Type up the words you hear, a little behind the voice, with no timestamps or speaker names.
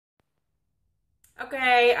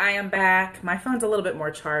Okay, I am back. My phone's a little bit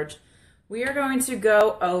more charged. We are going to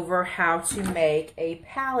go over how to make a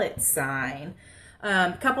pallet sign.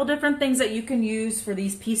 A couple different things that you can use for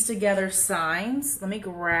these pieced together signs. Let me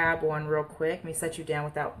grab one real quick. Let me set you down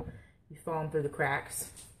without you falling through the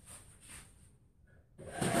cracks.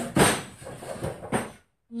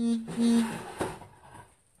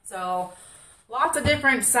 So, lots of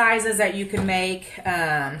different sizes that you can make.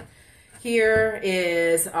 Here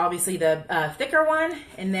is obviously the thicker one,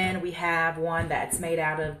 and then we have one that's made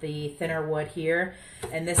out of the thinner wood here,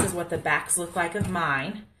 and this is what the backs look like of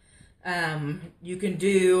mine. You can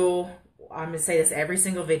do, I'm going to say this every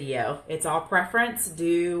single video, it's all preference.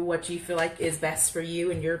 Do what you feel like is best for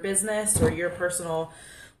you and your business or your personal,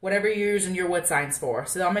 whatever you're using your wood signs for.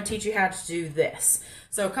 So I'm going to teach you how to do this.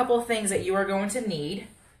 So a couple of things that you are going to need.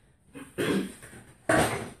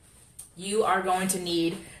 You are going to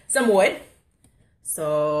need some wood.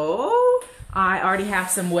 So I already have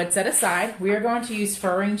some wood set aside. We are going to use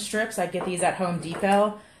furring strips. I get these at Home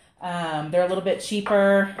Depot. They're a little bit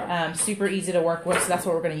cheaper, super easy to work with, so that's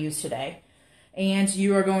what we're going to use today. And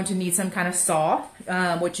you are going to need some kind of saw,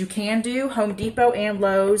 which you can do. Home Depot and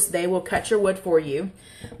Lowe's, they will cut your wood for you.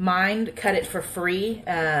 Mine cut it for free.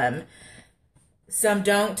 Some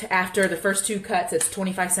don't. After the first 2 cuts, it's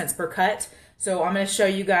 25 cents per cut. So I'm going to show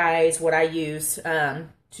you guys what I use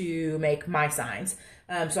to make my signs.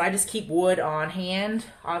 So I just keep wood on hand,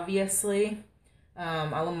 obviously.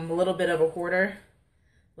 I'm a little bit of a hoarder.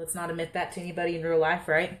 Let's not admit that to anybody in real life,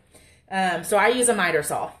 right? So I use a miter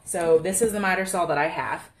saw. So this is the miter saw that I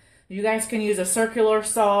have. You guys can use a circular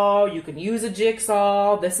saw. You can use a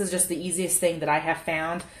jigsaw. This is just the easiest thing that I have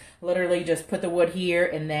found. Literally just put the wood here,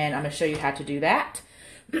 and then I'm going to show you how to do that.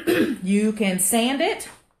 You can sand it.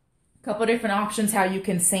 A couple different options how you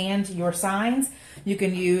can sand your signs. You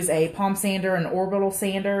can use a palm sander, an orbital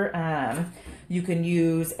sander. You can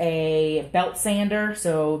use a belt sander.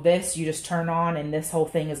 So this you just turn on and this whole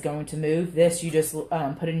thing is going to move. This you just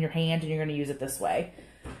put in your hand and you're going to use it this way.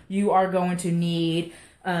 You are going to need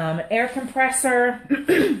air compressor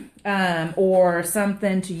or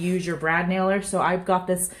something to use your brad nailer. So I've got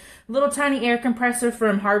this little tiny air compressor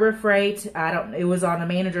from Harbor Freight. It was on a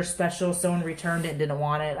manager special. Someone returned it and didn't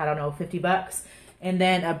want it. I don't know, 50 bucks. And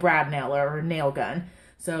then a brad nailer or nail gun.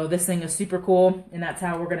 So this thing is super cool, and that's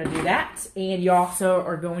how we're going to do that. And you also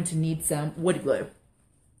are going to need some wood glue.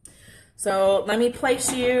 So let me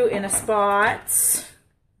place you in a spot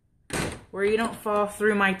where you don't fall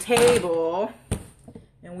through my table,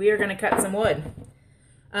 and we are going to cut some wood.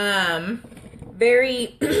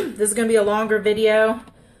 This is going to be a longer video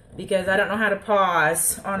because I don't know how to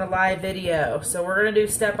pause on a live video. So we're going to do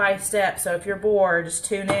step by step. So if you're bored, just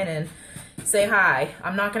tune in and say hi.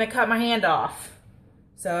 I'm not going to cut my hand off.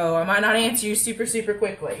 So I might not answer you super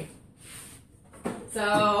quickly.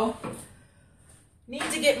 So, need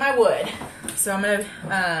to get my wood. So I'm going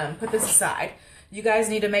to put this aside. You guys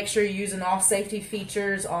need to make sure you're using all safety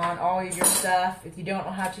features on all of your stuff. If you don't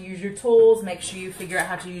know how to use your tools, make sure you figure out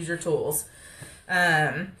how to use your tools.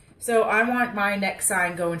 So I want my neck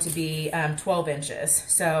sign going to be 12 inches.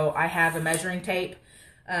 So I have a measuring tape.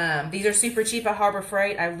 These are super cheap at Harbor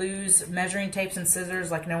Freight. I lose measuring tapes and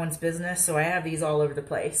scissors like no one's business, so I have these all over the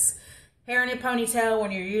place. Hair in a ponytail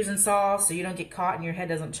when you're using saws so you don't get caught and your head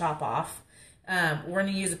doesn't chop off. We're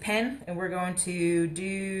going to use a pen, and we're going to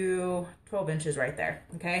do 12 inches right there,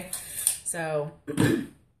 okay? So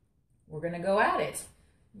we're going to go at it.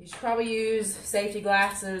 You should probably use safety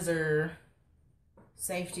glasses or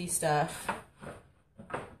safety stuff.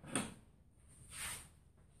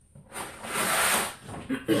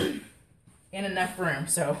 In enough room.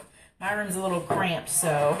 So my room's a little cramped,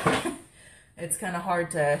 so it's kind of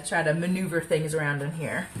hard to try to maneuver things around in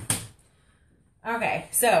here. Okay,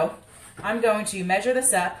 so I'm going to measure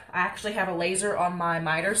this up. I actually have a laser on my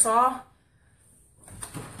miter saw,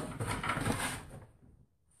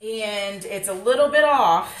 and it's a little bit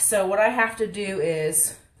off. So what I have to do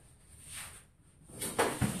is,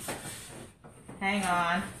 hang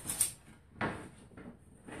on.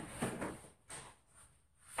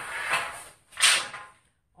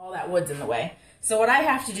 That wood's in the way. So what I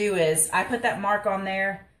have to do is I put that mark on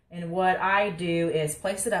there, and what I do is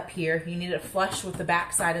place it up here. You need it flush with the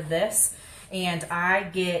back side of this, and I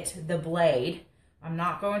get the blade. I'm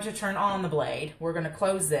not going to turn on the blade. We're going to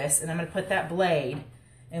close this, and I'm going to put that blade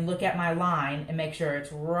and look at my line and make sure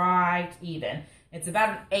it's right even. It's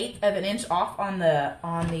about 1/8 of an inch off on the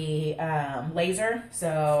laser.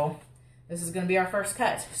 So this is going to be our first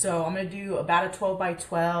cut. So I'm going to do about a 12 by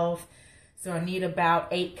 12. So I need about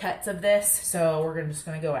 8 cuts of this, so we're just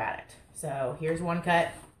going to go at it. So here's one cut.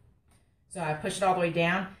 So I push it all the way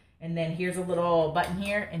down, And then here's a little button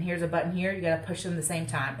here, and here's a button here. You gotta push them at the same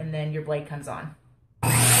time, and then your blade comes on.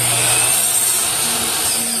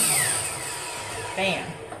 Bam.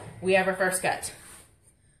 We have our first cut.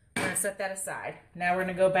 We're gonna set that aside. Now we're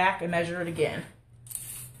gonna go back and measure it again.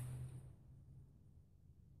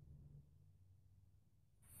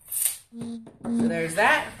 So there's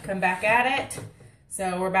that. Come back at it.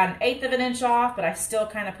 So we're about 1/8 of an inch off, but I still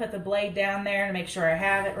kind of put the blade down there to make sure I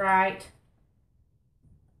have it right.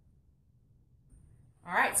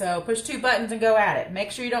 All right, so push 2 buttons and go at it.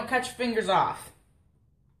 Make sure you don't cut your fingers off.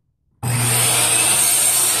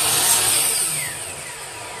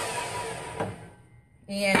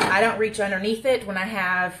 And I don't reach underneath it when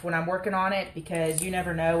I'm working on it, because you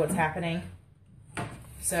never know what's happening.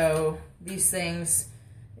 So these things,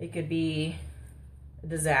 it could be a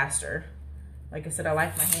disaster. Like I said, I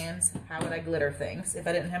like my hands. How would I glitter things if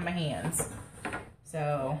I didn't have my hands?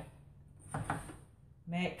 So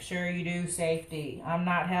make sure you do safety. I'm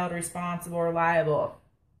not held responsible or liable.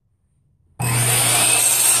 Come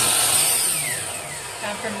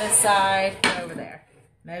from this side, over there.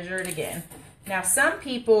 Measure it again. Now some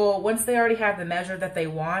people, once they already have the measure that they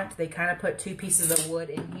want, they kind of put 2 pieces of wood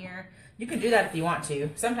in here. You can do that if you want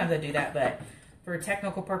to. Sometimes I do that, but for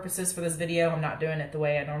technical purposes for this video, I'm not doing it the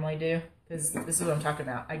way I normally do, because this is what I'm talking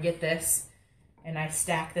about. I get this and I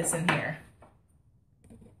stack this in here.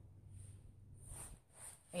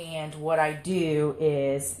 And what I do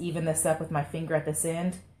is even this up with my finger at this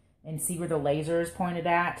end and see where the laser is pointed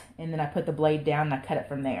at, and then I put the blade down and I cut it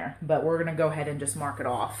from there. But we're gonna go ahead and just mark it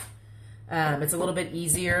off. It's a little bit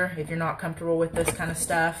easier if you're not comfortable with this kind of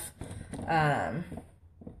stuff. Yeah,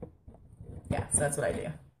 so that's what I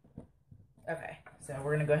do. Okay, so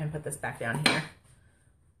we're gonna go ahead and put this back down here.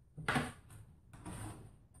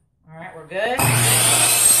 All right, we're good.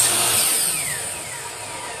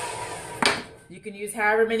 You can use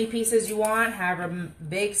however many pieces you want, however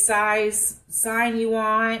big size sign you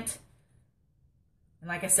want. And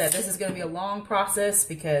like I said, this is going to be a long process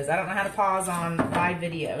because I don't know how to pause on live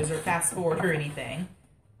videos or fast forward or anything.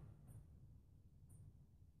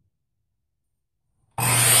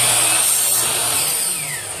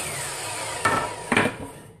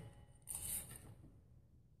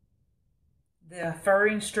 The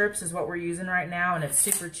furring strips is what we're using right now, and it's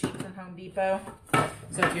super cheap from Home Depot.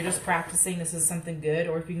 So if you're just practicing, this is something good.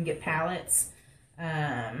 Or if you can get pallets,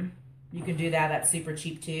 you can do that. That's super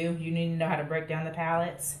cheap too. You need to know how to break down the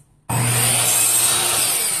pallets.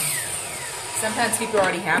 Sometimes people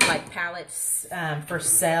already have like pallets for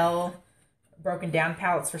sale, broken down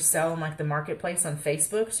pallets for sale in like the marketplace on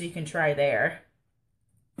Facebook, so you can try there.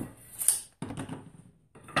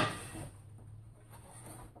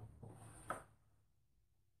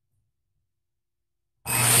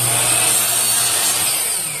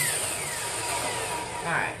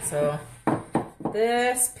 So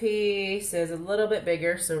this piece is a little bit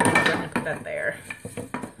bigger, so we're going to go ahead and put that there.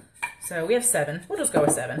 So we have 7. We'll just go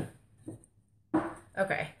with 7.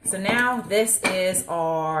 Okay, so now this is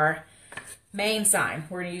our main sign.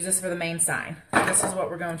 We're going to use this for the main sign. This is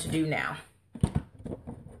what we're going to do now.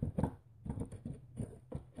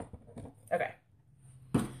 Okay.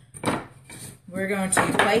 We're going to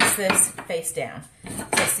place this face down.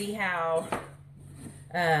 So see how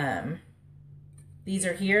these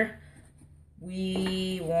are here.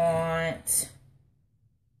 We want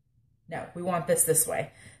this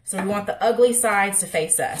way. So we want the ugly sides to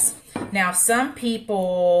face us. Now, some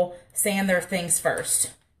people sand their things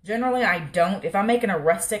first. Generally, I don't. If I'm making a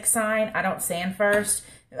rustic sign, I don't sand first.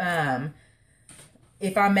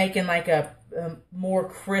 If I'm making like a more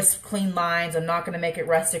crisp, clean lines, I'm not going to make it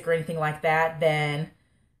rustic or anything like that, then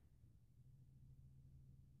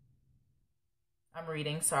I'm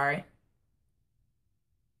reading, sorry.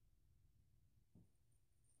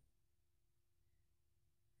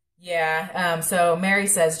 Yeah, so Mary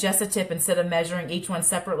says, just a tip, instead of measuring each one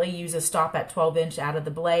separately, use a stop at 12 inch out of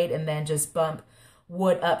the blade and then just bump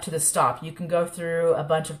wood up to the stop. You can go through a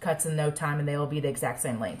bunch of cuts in no time and they will be the exact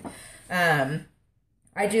same length.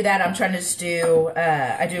 I do that. I'm trying to just do,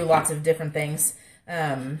 I do lots of different things.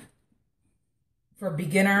 For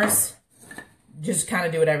beginners, just kind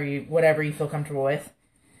of do whatever you feel comfortable with.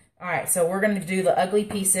 All right, so we're going to do the ugly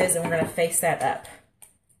pieces and we're going to face that up.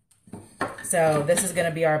 So this is going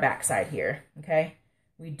to be our back side here, okay?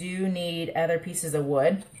 We do need other pieces of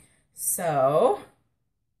wood. So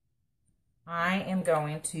I am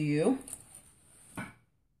going to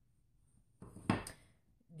I'm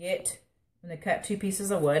going to cut 2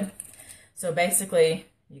 pieces of wood. So basically,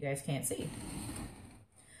 you guys can't see.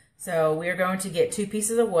 So we're going to get 2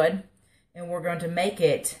 pieces of wood and we're going to make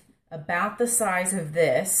it about the size of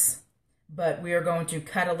this, but we are going to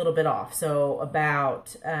cut a little bit off. So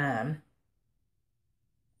about ½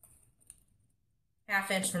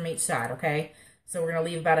 inch from each side, okay? So we're going to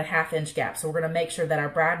leave about a ½ inch gap. So we're going to make sure that our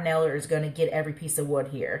brad nailer is going to get every piece of wood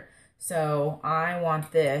here. So I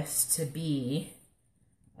want this to be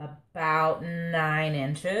about 9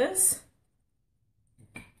 inches.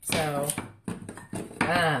 So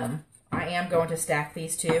I am going to stack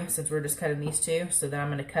these two since we're just cutting these two. So then I'm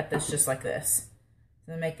going to cut this just like this.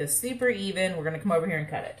 So to make this super even, we're going to come over here and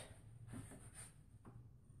cut it.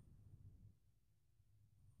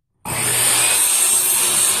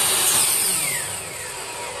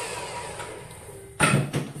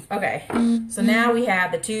 Okay, so now we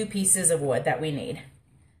have the 2 pieces of wood that we need.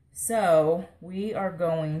 So we are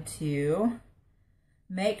going to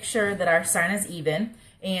make sure that our sign is even.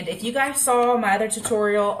 And if you guys saw my other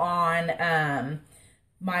tutorial on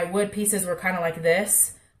my wood pieces were kind of like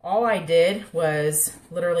this, all I did was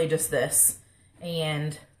literally just this.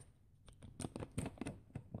 And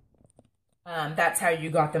that's how you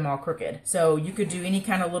got them all crooked. So you could do any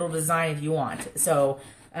kind of little design if you want. So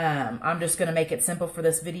I'm just going to make it simple for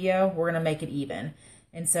this video. We're going to make it even.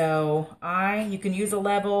 And so you can use a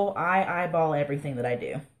level. I eyeball everything that I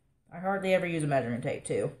do. I hardly ever use a measuring tape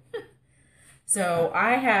too. So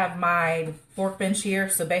I have my fork bench here.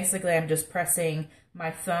 So basically I'm just pressing my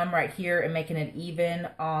thumb right here and making it even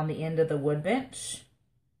on the end of the wood bench.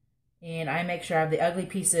 And I make sure I have the ugly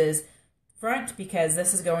pieces front because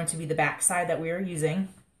this is going to be the back side that we are using.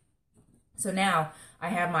 So now I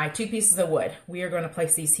have my 2 pieces of wood. We are going to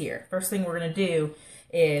place these here. First thing we're going to do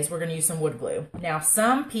is we're going to use some wood glue. Now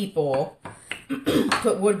some people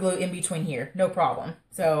put wood glue in between here, no problem.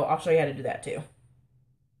 So I'll show you how to do that too.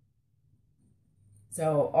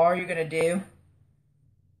 So all you're going to do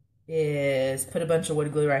is put a bunch of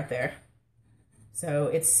wood glue right there. So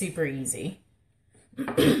it's super easy.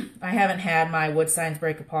 I haven't had my wood signs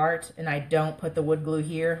break apart and I don't put the wood glue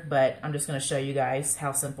here, but I'm just going to show you guys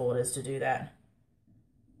how simple it is to do that.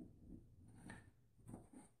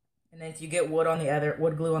 And then if you get wood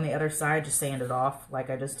glue on the other side, just sand it off like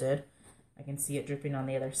I just did. I can see it dripping on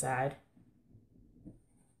the other side.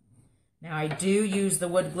 Now I do use the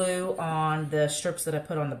wood glue on the strips that I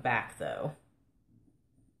put on the back though.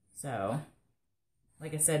 So,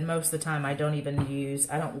 like I said, most of the time I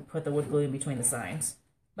don't put the wood glue in between the signs.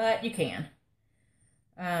 But you can.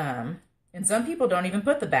 And some people don't even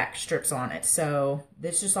put the back strips on it. So,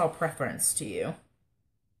 this is just all preference to you.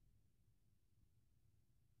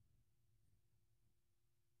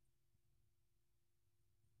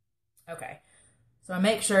 Okay, so I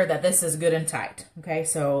make sure that this is good and tight. Okay,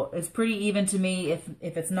 so it's pretty even to me. If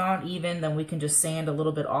it's not even, then we can just sand a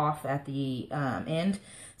little bit off at the end.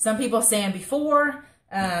 Some people sand before.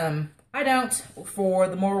 I don't for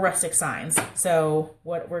the more rustic signs. So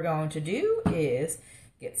what we're going to do is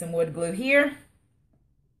get some wood glue here.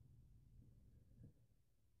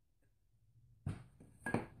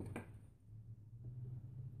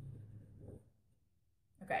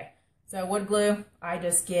 Okay. So wood glue, I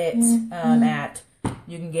just get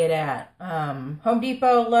you can get at Home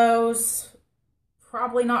Depot, Lowe's,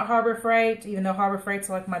 probably not Harbor Freight, even though Harbor Freight's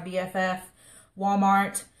like my BFF,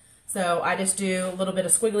 Walmart. So I just do a little bit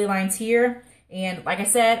of squiggly lines here. And like I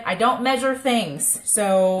said, I don't measure things.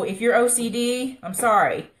 So if you're OCD, I'm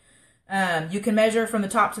sorry. You can measure from the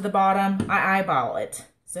top to the bottom. I eyeball it.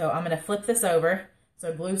 So I'm going to flip this over.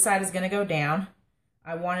 So glue side is going to go down.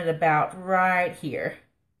 I want it about right here.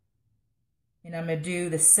 And I'm going to do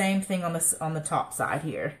the same thing on the top side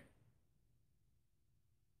here.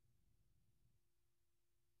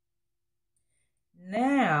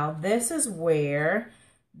 Now, this is where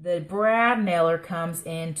the brad nailer comes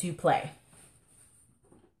into play.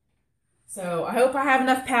 So I hope I have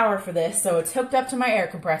enough power for this. So it's hooked up to my air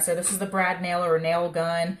compressor. This is the brad nailer or nail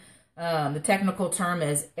gun. The technical term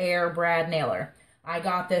is air brad nailer. I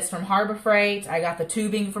got this from Harbor Freight. I got the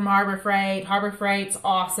tubing from Harbor Freight. Harbor Freight's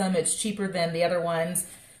awesome. It's cheaper than the other ones.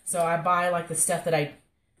 So I buy like the stuff that I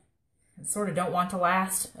sort of don't want to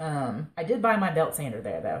last. I did buy my belt sander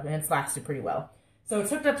there though, and it's lasted pretty well. So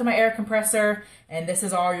it's hooked up to my air compressor, and this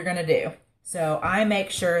is all you're going to do. So I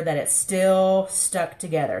make sure that it's still stuck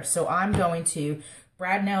together. So I'm going to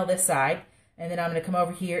brad nail this side, and then I'm going to come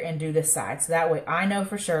over here and do this side. So that way I know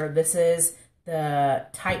for sure this is the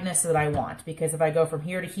tightness that I want, because if I go from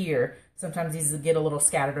here to here, sometimes these get a little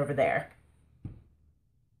scattered over there.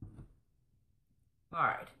 All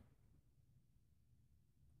right.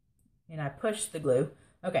 And I push the glue.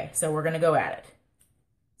 Okay, so we're going to go at it.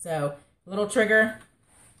 So, little trigger.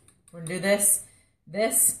 We're going to do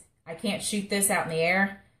this. I can't shoot this out in the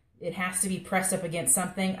air. it has to be pressed up against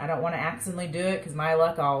something. I don't want to accidentally do it because my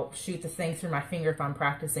luck, I'll shoot the thing through my finger if I'm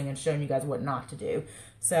practicing and showing you guys what not to do.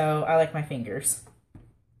 So I like my fingers.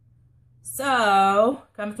 So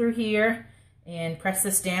come through here and press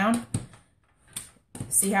this down.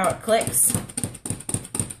 See how it clicks?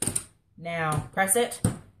 Now press it,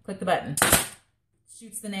 click the button.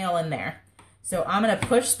 Shoots the nail in there. So I'm going to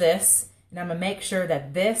push this and I'm going to make sure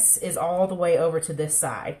that this is all the way over to this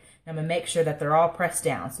side. I'm going to make sure that they're all pressed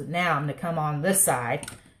down. So now I'm going to come on this side,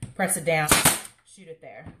 press it down, shoot it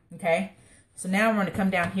there. Okay? So now we're going to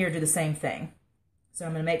come down here, do the same thing. So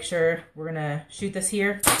I'm going to make sure we're going to shoot this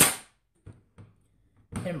here.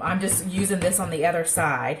 And I'm just using this on the other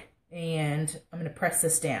side. And I'm going to press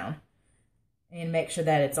this down and make sure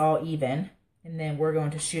that it's all even. And then we're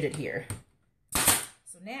going to shoot it here.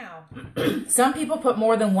 So now, some people put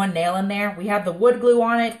more than one nail in there. We have the wood glue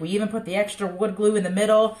on it. We even put the extra wood glue in the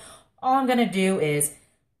middle. All I'm going to do is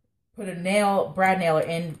put a brad nailer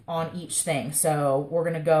in on each thing. So we're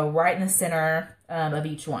going to go right in the center of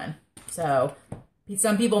each one. So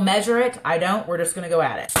some people measure it. I don't. We're just going to go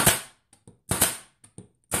at it.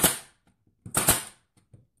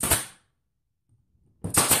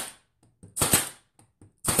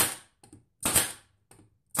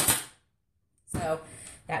 So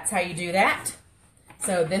that's how you do that.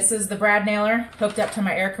 So this is the brad nailer hooked up to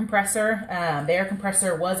my air compressor. The air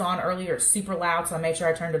compressor was on earlier. It's super loud, so I made sure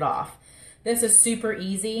I turned it off. This is super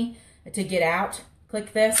easy to get out.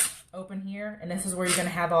 Click this, open here, and this is where you're going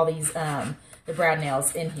to have all these, the brad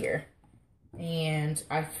nails in here. And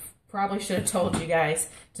I probably should have told you guys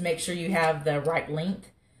to make sure you have the right length.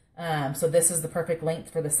 So this is the perfect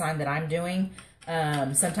length for the sign that I'm doing.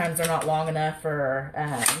 Sometimes they're not long enough or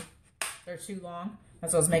they're too long.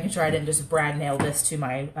 So I was making sure I didn't just brad nail this to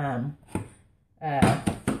my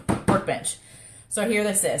workbench. So here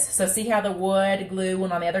this is. So see how the wood glue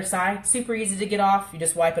went on the other side? Super easy to get off. You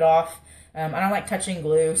just wipe it off. I don't like touching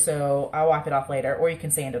glue, so I'll wipe it off later, or you can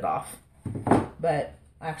sand it off. But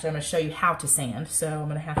actually, I'm going to show you how to sand, so I'm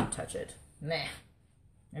going to have to touch it. Nah.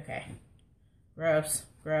 Okay. Gross,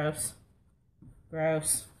 gross,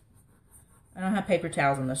 gross. I don't have paper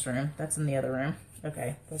towels in this room. That's in the other room.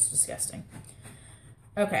 Okay, that's disgusting.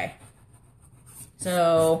 Okay.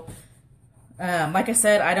 So, like I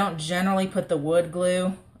said, I don't generally put the wood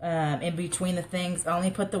glue in between the things. I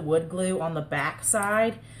only put the wood glue on the back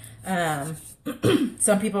side.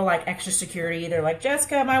 Some people like extra security. They're like,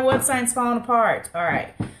 Jessica, my wood sign's falling apart. All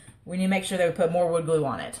right. We need to make sure that we put more wood glue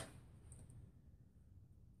on it.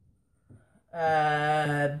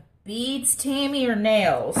 Beads, Tammy, or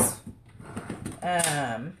nails?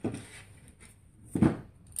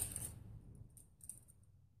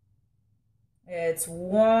 It's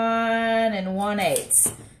 1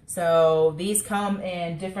 1/8. So these come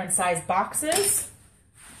in different size boxes.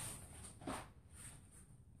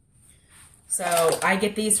 So I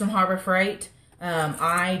get these from Harbor Freight.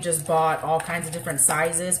 I just bought all kinds of different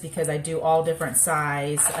sizes because I do all different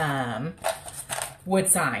size wood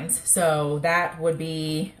signs. So that would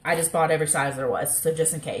be, I just bought every size there was. So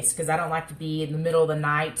just in case, because I don't like to be in the middle of the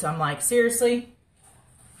night. So I'm like, seriously?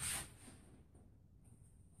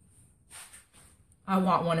 I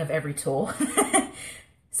want one of every tool.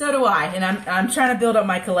 So do I, and I'm trying to build up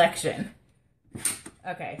my collection.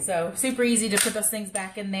 Okay, so super easy to put those things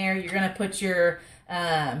back in there. You're gonna put your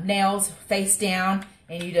nails face down,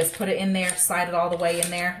 and you just put it in there, slide it all the way in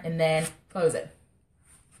there, and then close it.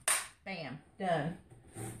 Bam, done.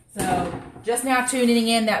 So just now tuning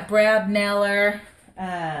in, that brad nailer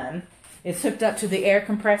is hooked up to the air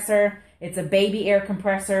compressor. It's a baby air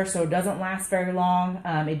compressor, so it doesn't last very long.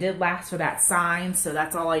 It did last for that sign, so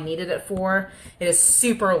that's all I needed it for. It is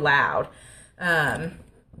super loud.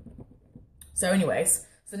 So anyways,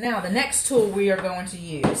 so now the next tool we are going to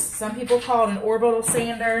use. Some people call it an orbital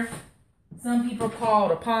sander. Some people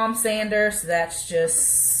call it a palm sander, so that's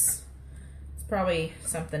just, it's probably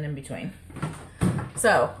something in between.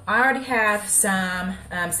 So I already have some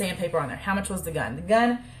sandpaper on there. How much was the gun? The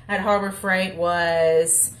gun at Harbor Freight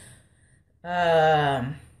was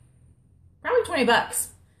probably 20 bucks.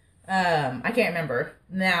 I can't remember.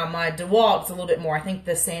 Now my DeWalt's a little bit more. I think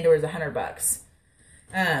the sander is 100 bucks.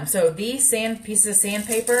 So these pieces of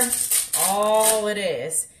sandpaper, all it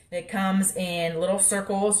is, it comes in little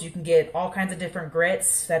circles. You can get all kinds of different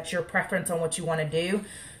grits. That's your preference on what you want to do.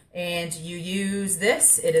 And you use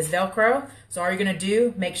this. It is Velcro. So all you're going to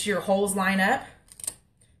do, make sure your holes line up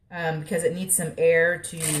because it needs some air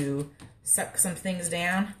to suck some things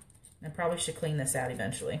down. I probably should clean this out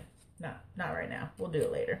eventually. No, not right now. We'll do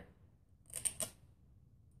it later.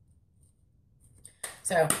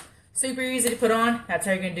 So, super easy to put on. That's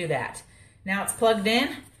how you're going to do that. Now it's plugged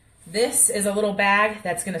in. This is a little bag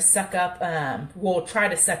that's going to suck up, will try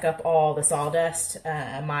to suck up all the sawdust.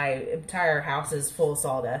 My entire house is full of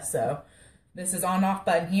sawdust. So this is on-off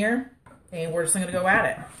button here, and we're just going to go at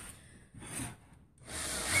it.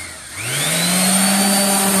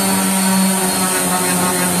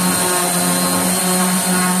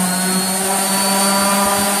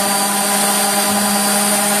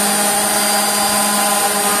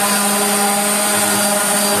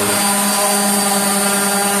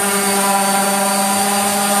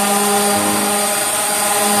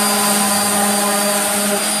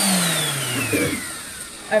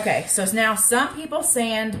 Okay, so now some people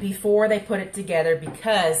sand before they put it together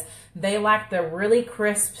because they like the really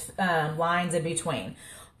crisp lines in between.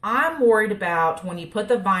 I'm worried about when you put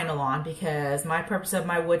the vinyl on, because my purpose of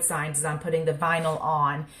my wood signs is I'm putting the vinyl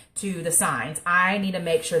on to the signs. I need to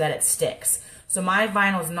make sure that it sticks. So my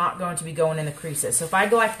vinyl is not going to be going in the creases. So if I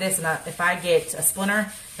go like this and if I get a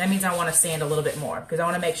splinter, that means I want to sand a little bit more, because I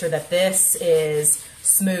want to make sure that this is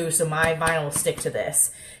smooth so my vinyl will stick to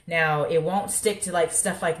this. Now, it won't stick to like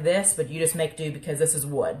stuff like this, but you just make do because this is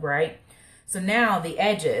wood, right? So now the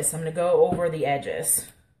edges, I'm going to go over the edges.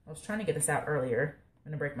 I was trying to get this out earlier.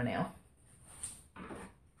 I'm going to break my nail.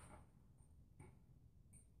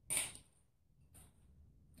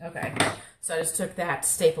 Okay, so I just took that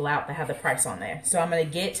staple out that had the price on there. So I'm going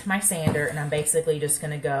to get my sander, and I'm basically just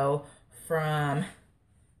going to go from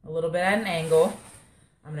a little bit at an angle.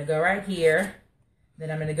 I'm going to go right here, then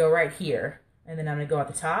I'm going to go right here, and then I'm going to go at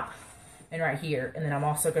the top and right here, and then I'm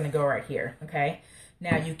also going to go right here, okay?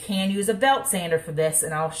 Now, you can use a belt sander for this,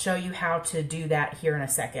 and I'll show you how to do that here in a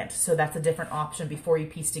second. So that's a different option before you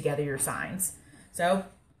piece together your signs. So,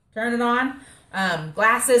 turn it on.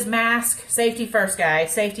 Glasses, mask, safety first,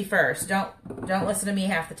 guys. Safety first. Don't listen to me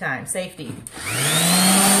half the time. Safety.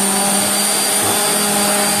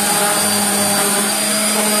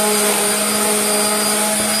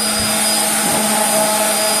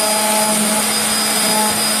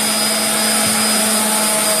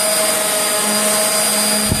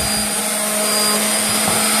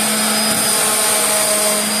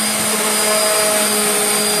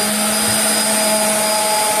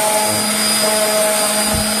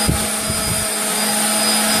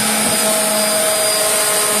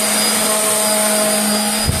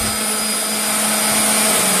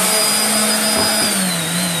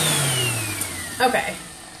 Okay,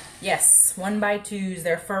 yes, 1x2s,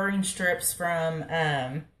 they're furring strips from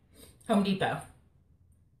Home Depot.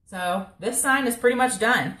 So this sign is pretty much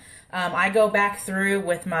done. I go back through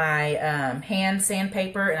with my hand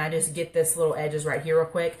sandpaper, and I just get this little edges right here real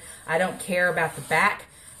quick. I don't care about the back.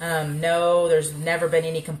 No, there's never been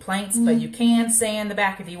any complaints, but you can sand the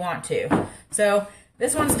back if you want to. So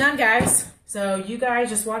this one's done, guys. So you guys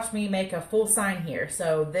just watch me make a full sign here.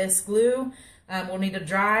 So this glue will need to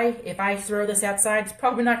dry. If I throw this outside, it's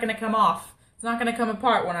probably not going to come off. It's not going to come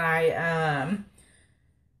apart when I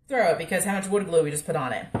throw it, because how much wood glue we just put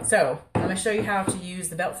on it. So I'm going to show you how to use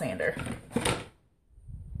the belt sander.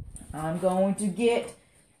 I'm going to get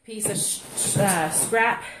a piece of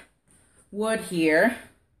scrap wood here,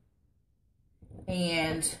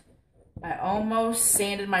 and I almost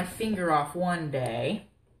sanded my finger off one day.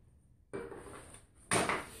 Let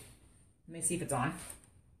me see if it's on.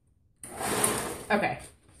 Okay,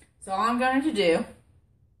 so all I'm going to do,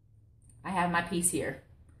 I have my piece here.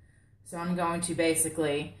 So I'm going to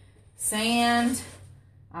basically sand.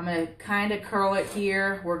 I'm going to kind of curl it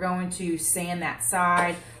here. We're going to sand that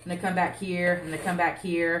side. I'm going to come back here. I'm going to come back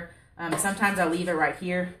here. Sometimes I leave it right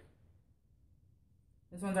here.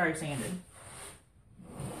 This one's already sanded.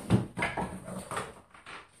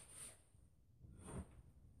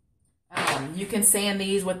 You can sand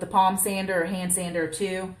these with the palm sander or hand sander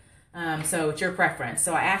too. So it's your preference.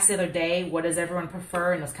 So I asked the other day, what does everyone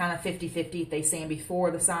prefer? And it was kind of 50-50 if they sand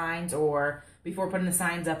before the signs or before putting the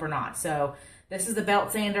signs up or not. So this is the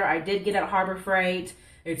belt sander I did get at Harbor Freight.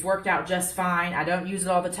 It's worked out just fine. I don't use it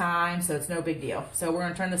all the time, so it's no big deal. So we're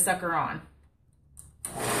going to turn the sucker on.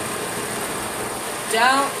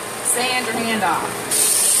 Don't sand your hand off.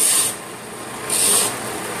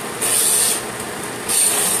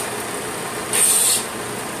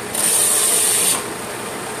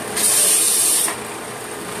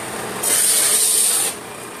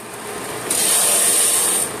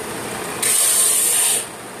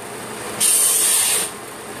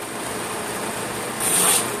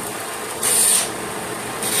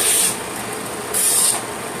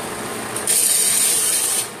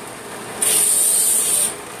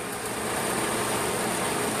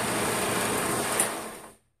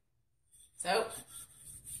 So,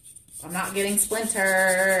 I'm not getting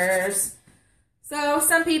splinters. So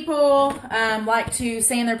some people like to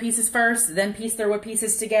sand their pieces first, then piece their wood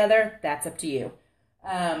pieces together. That's up to you.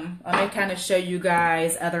 I'm going to kind of show you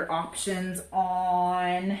guys other options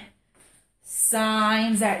on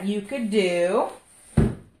signs that you could do.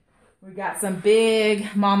 We got some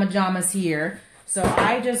big mama jamas here. So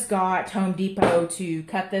I just got Home Depot to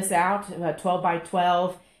cut this out, 12 by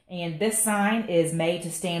 12. And this sign is made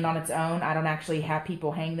to stand on its own. I don't actually have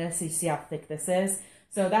people hang this. You see how thick this is?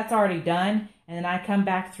 So that's already done. And then I come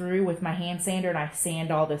back through with my hand sander and I sand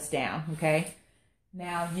all this down, okay?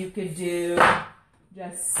 Now you could do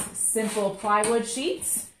just simple plywood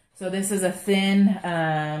sheets. So this is a thin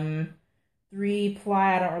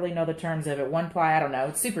 3-ply. I don't really know the terms of it. 1-ply, I don't know.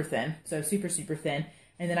 It's super thin. So super, super thin.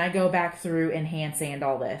 And then I go back through and hand sand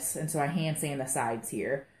all this. And so I hand sand the sides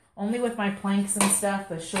here. Only with my planks and stuff,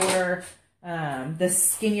 the shorter, the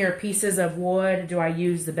skinnier pieces of wood, do I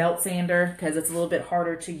use the belt sander because it's a little bit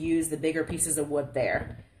harder to use the bigger pieces of wood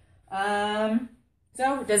there.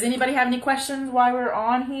 So does anybody have any questions while we're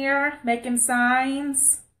on here making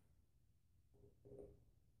signs?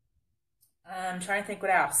 I'm trying to think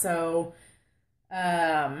what else. So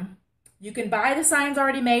you can buy the signs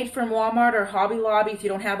already made from Walmart or Hobby Lobby if you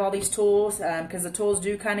don't have all these tools, because the tools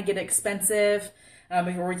do kind of get expensive.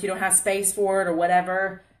 Or if you don't have space for it or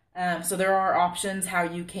whatever. So there are options how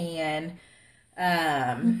you can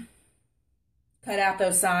cut out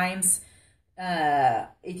those signs. If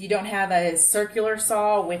you don't have a circular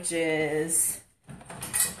saw, which is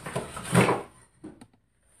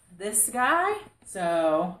this guy.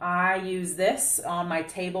 So I use this on my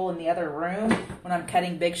table in the other room when I'm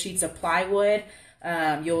cutting big sheets of plywood.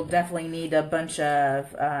 You'll definitely need a bunch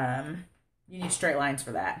of, you need straight lines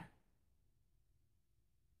for that.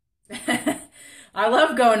 I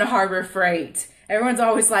love going to Harbor Freight. Everyone's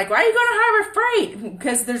always like, why are you going to Harbor Freight?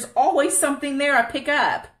 Because there's always something there I pick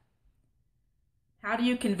up. How do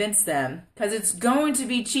you convince them? Because it's going to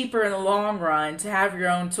be cheaper in the long run to have your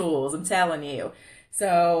own tools, I'm telling you.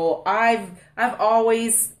 So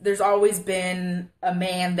there's always been a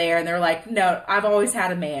man there, and they're like, no, I've always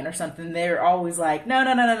had a man or something. They're always like,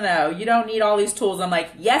 no, you don't need all these tools. I'm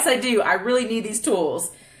like, yes, I do. I really need these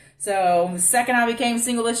tools. So the second I became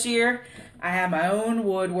single this year, I have my own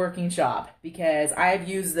woodworking shop because I've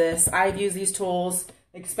used these tools,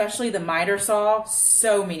 especially the miter saw,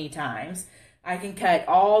 so many times. I can cut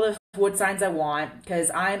all the wood signs I want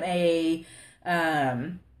because I'm a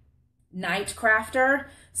night crafter.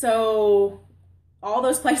 So all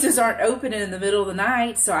those places aren't open in the middle of the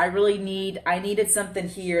night. So I needed something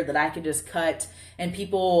here that I could just cut. And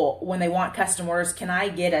people, when they want custom orders, can I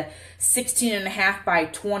get a 16.5 by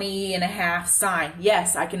 20.5 sign?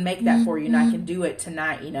 Yes, I can make that for you, and I can do it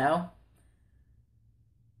tonight, you know.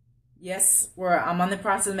 Yes, I'm on the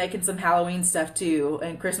process of making some Halloween stuff too,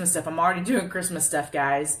 and Christmas stuff. I'm already doing Christmas stuff,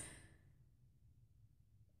 guys.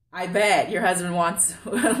 I bet your husband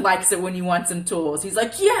likes it when you want some tools. He's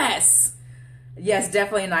like, yes! Yes,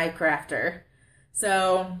 definitely a night crafter.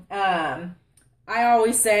 So, I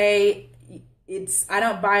always say, I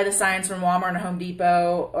don't buy the signs from Walmart and Home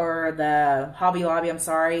Depot or the Hobby Lobby,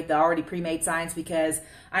 the already pre-made signs, because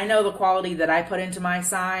I know the quality that I put into my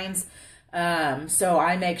signs. So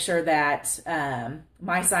I make sure that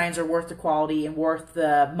my signs are worth the quality and worth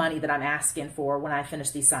the money that I'm asking for when I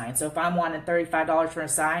finish these signs. So if I'm wanting $35 for a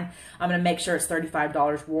sign, I'm going to make sure it's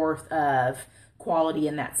 $35 worth of quality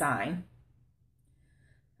in that sign.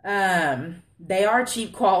 They are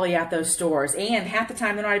cheap quality at those stores, and half the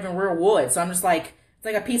time they're not even real wood. So I'm just like, it's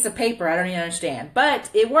like a piece of paper. I don't even understand,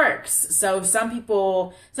 but it works. So some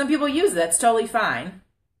people use it. That's totally fine.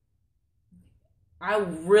 I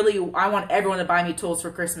want everyone to buy me tools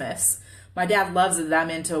for Christmas. My dad loves it that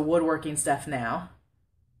I'm into woodworking stuff now.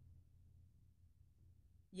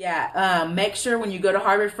 Yeah, make sure when you go to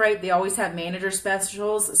Harbor Freight, they always have manager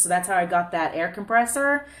specials. So that's how I got that air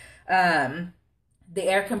compressor. The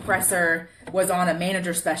air compressor was on a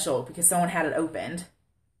manager special because someone had it opened.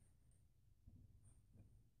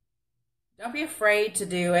 Don't be afraid to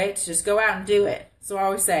do it. Just go out and do it. So I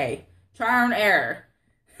always say, trial and error.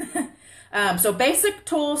 So basic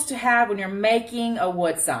tools to have when you're making a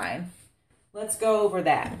wood sign. Let's go over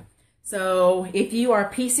that. So if you are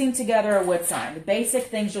piecing together a wood sign, the basic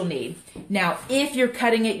things you'll need. Now, if you're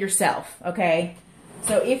cutting it yourself, okay?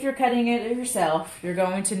 So if you're cutting it yourself, you're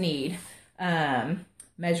going to need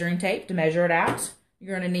measuring tape to measure it out.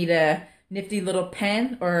 You're going to need a nifty little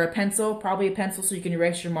pen or a pencil, probably a pencil so you can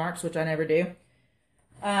erase your marks, which I never do.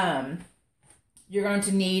 You're going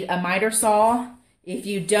to need a miter saw. If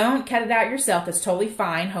you don't cut it out yourself, that's totally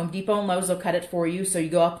fine. Home Depot and Lowe's will cut it for you. So you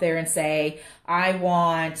go up there and say, I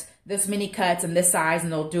want this many cuts and this size,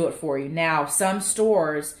 and they'll do it for you. Now, some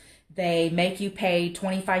stores, they make you pay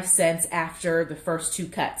 25 cents after the first 2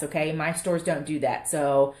 cuts, okay? My stores don't do that.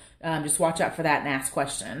 So just watch out for that and ask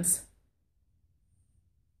questions.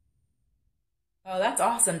 Oh, that's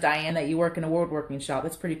awesome, Diane, that you work in a woodworking shop.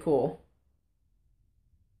 That's pretty cool.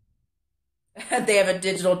 They have a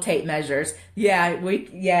digital tape measures. Yeah,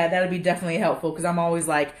 that'd be definitely helpful because I'm always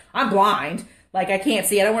like, I'm blind. Like I can't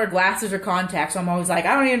see. I don't wear glasses or contacts. So I'm always like,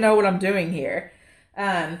 I don't even know what I'm doing here.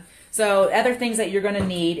 So other things that you're going to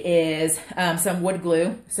need is some wood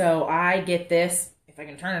glue. So I get this, if I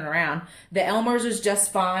can turn it around. The Elmer's is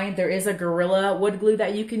just fine. There is a Gorilla wood glue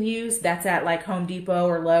that you can use. That's at like Home Depot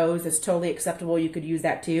or Lowe's. It's totally acceptable. You could use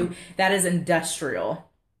that too. That is industrial.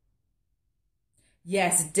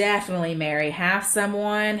 Yes, definitely, Mary. Have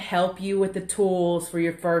someone help you with the tools for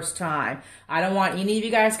your first time. I don't want any of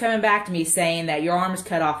you guys coming back to me saying that your arm is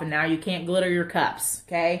cut off and now you can't glitter your cups,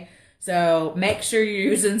 okay? So make sure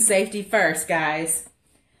you're using safety first, guys.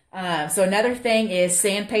 So another thing is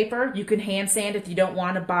sandpaper. You can hand sand if you don't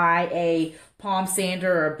want to buy a palm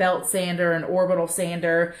sander or a belt sander, an orbital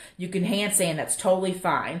sander. You can hand sand. That's totally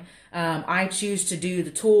fine. I choose to do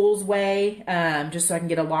the tools way just so I can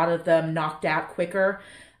get a lot of them knocked out quicker.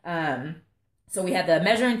 So we have the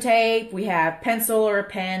measuring tape, we have pencil or a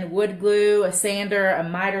pen, wood glue, a sander, a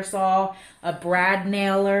miter saw, a brad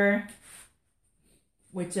nailer,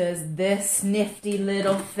 which is this nifty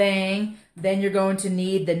little thing. Then you're going to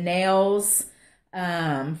need the nails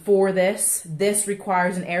for this. This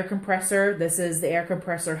requires an air compressor. This is the air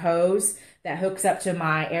compressor hose that hooks up to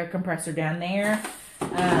my air compressor down there.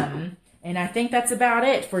 And I think that's about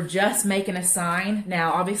it for just making a sign.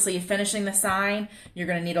 Now, obviously, finishing the sign, you're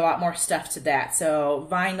going to need a lot more stuff to that. So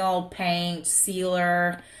vinyl, paint,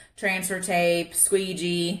 sealer, transfer tape,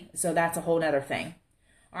 squeegee. So that's a whole nother thing.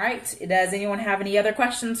 All right. Does anyone have any other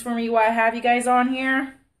questions for me while I have you guys on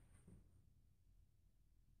here?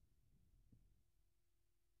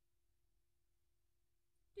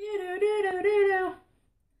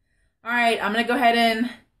 All right. I'm going to go ahead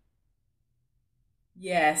and...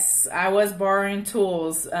 Yes, I was borrowing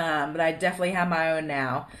tools, but I definitely have my own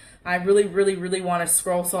now. I really, really, really want a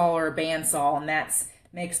scroll saw or a bandsaw, and that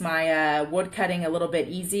makes my wood cutting a little bit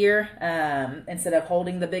easier instead of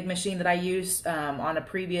holding the big machine that I used on a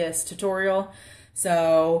previous tutorial.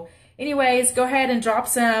 So anyways, go ahead and drop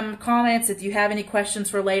some comments if you have any questions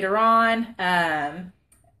for later on.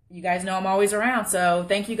 You guys know I'm always around, so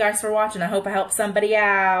thank you guys for watching. I hope I helped somebody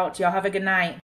out. Y'all have a good night.